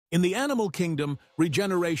In the animal kingdom,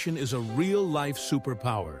 regeneration is a real-life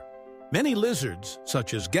superpower. Many lizards,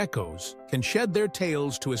 such as geckos, can shed their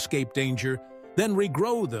tails to escape danger, then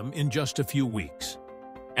regrow them in just a few weeks.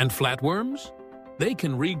 And flatworms? They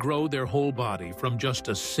can regrow their whole body from just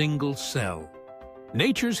a single cell.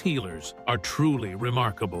 Nature's healers are truly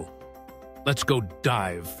remarkable. Let's go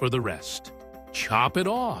dive for the rest. Chop it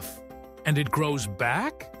off, and it grows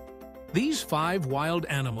back? These 5 wild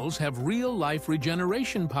animals have real-life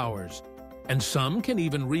regeneration powers, and some can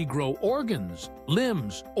even regrow organs,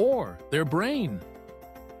 limbs, or their brain.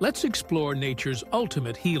 Let's explore nature's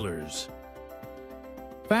ultimate healers.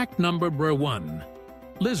 Fact number 1.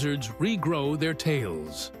 Lizards regrow their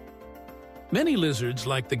tails. Many lizards,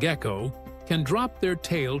 like the gecko, can drop their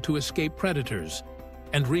tail to escape predators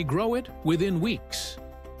and regrow it within weeks.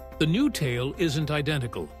 The new tail isn't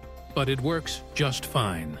identical, but it works just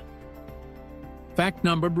fine. Fact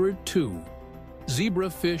number 2.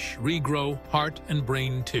 Zebrafish regrow heart and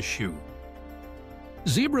brain tissue.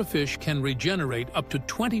 Zebrafish can regenerate up to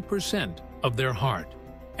 20% of their heart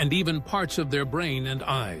and even parts of their brain and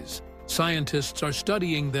eyes. Scientists are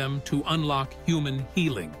studying them to unlock human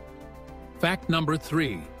healing. Fact number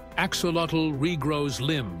 3. Axolotl regrows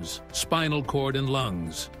limbs, spinal cord, and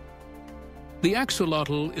lungs. The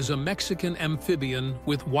axolotl is a Mexican amphibian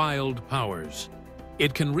with wild powers.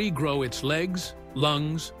 It can regrow its legs,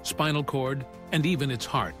 lungs, spinal cord, and even its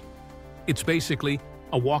heart. It's basically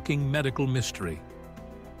a walking medical mystery.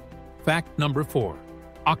 Fact number 4.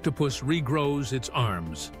 Octopus regrows its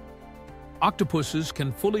arms. Octopuses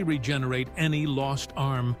can fully regenerate any lost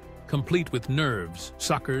arm, complete with nerves,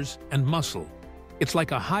 suckers, and muscle. It's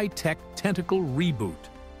like a high-tech tentacle reboot.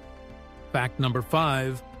 Fact number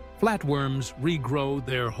 5. Flatworms regrow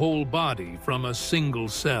their whole body from a single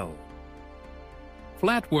cell.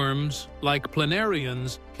 Flatworms, like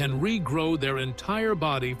planarians, can regrow their entire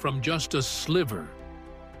body from just a sliver.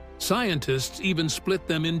 Scientists even split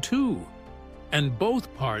them in 2, and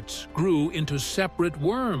both parts grew into separate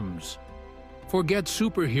worms. Forget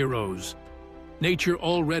superheroes. Nature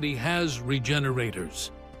already has regenerators.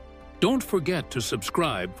 Don't forget to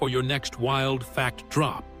subscribe for your next Wild Fact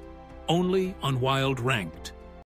Drop, only on Wild Ranked.